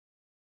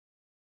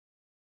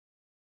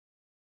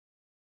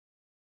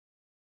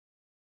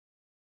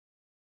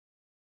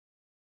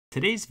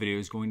Today's video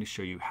is going to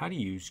show you how to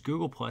use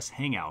Google Plus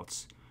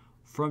Hangouts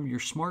from your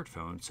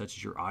smartphone, such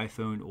as your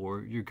iPhone or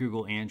your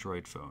Google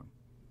Android phone.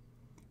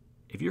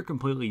 If you're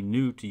completely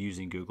new to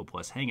using Google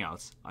Plus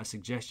Hangouts, I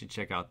suggest you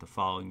check out the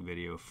following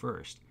video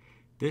first.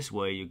 This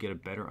way you'll get a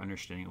better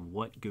understanding of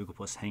what Google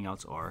Plus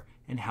Hangouts are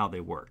and how they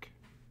work.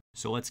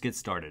 So let's get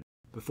started.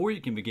 Before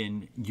you can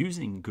begin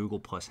using Google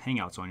Plus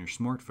Hangouts on your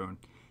smartphone,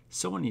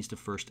 someone needs to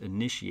first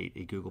initiate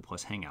a Google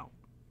Plus Hangout.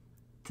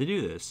 To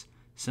do this,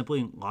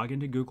 simply log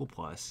into Google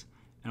Plus,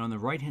 and on the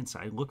right hand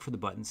side look for the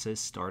button that says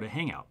Start a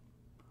Hangout.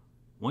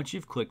 Once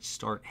you've clicked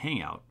Start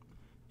Hangout,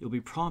 you'll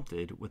be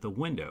prompted with a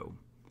window.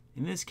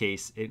 In this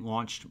case, it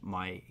launched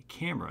my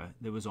camera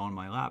that was on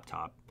my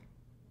laptop.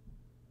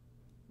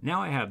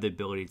 Now I have the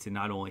ability to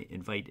not only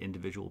invite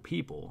individual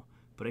people,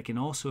 but I can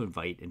also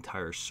invite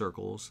entire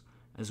circles,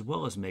 as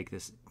well as make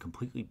this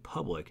completely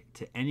public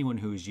to anyone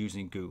who is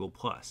using Google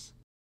Plus.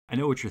 I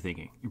know what you're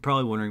thinking. You're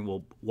probably wondering,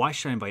 well, why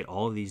should I invite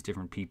all of these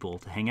different people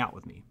to hang out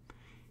with me?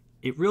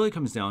 It really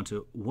comes down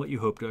to what you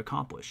hope to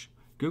accomplish.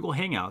 Google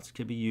Hangouts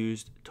can be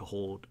used to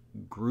hold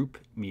group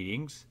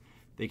meetings.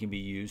 They can be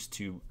used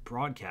to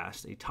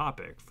broadcast a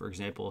topic, for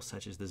example,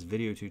 such as this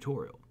video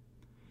tutorial.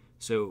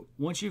 So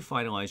once you've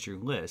finalized your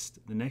list,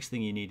 the next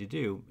thing you need to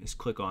do is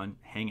click on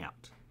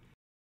Hangout.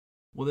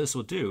 What this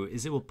will do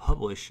is it will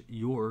publish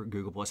your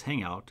Google Plus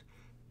Hangout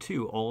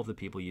to all of the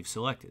people you've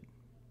selected.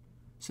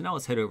 So now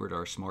let's head over to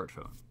our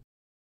smartphone.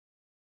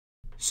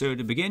 So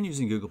to begin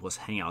using Google Plus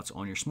Hangouts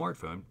on your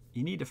smartphone,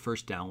 you need to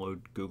first download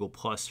Google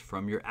Plus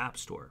from your App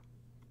Store.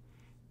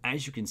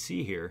 As you can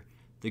see here,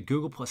 the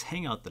Google Plus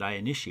Hangout that I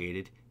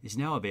initiated is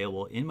now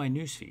available in my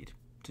newsfeed.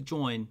 To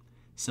join,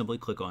 simply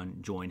click on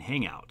Join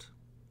Hangout.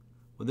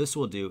 What this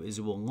will do is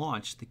it will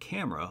launch the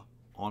camera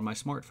on my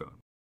smartphone.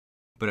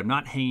 But I'm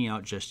not hanging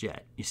out just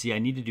yet. You see, I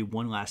need to do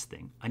one last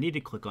thing. I need to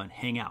click on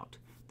Hangout.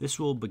 This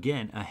will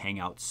begin a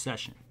Hangout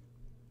session.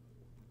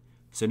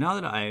 So now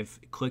that I've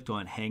clicked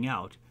on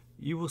Hangout,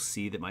 you will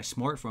see that my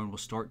smartphone will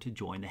start to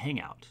join the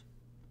Hangout.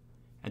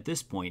 At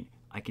this point,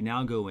 I can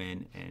now go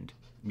in and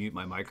mute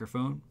my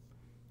microphone,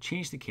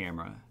 change the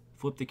camera,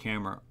 flip the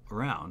camera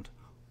around,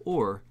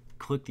 or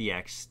click the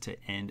X to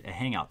end a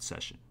Hangout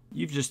session.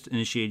 You've just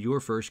initiated your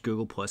first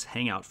Google Plus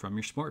Hangout from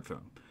your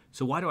smartphone.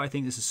 So why do I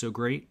think this is so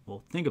great?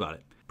 Well, think about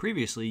it.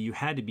 Previously, you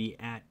had to be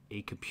at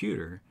a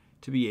computer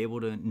to be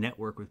able to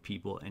network with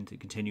people and to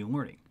continue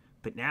learning.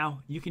 But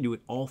now you can do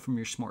it all from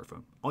your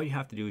smartphone. All you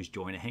have to do is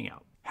join a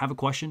Hangout. Have a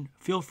question?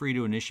 Feel free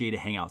to initiate a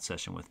Hangout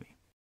session with me.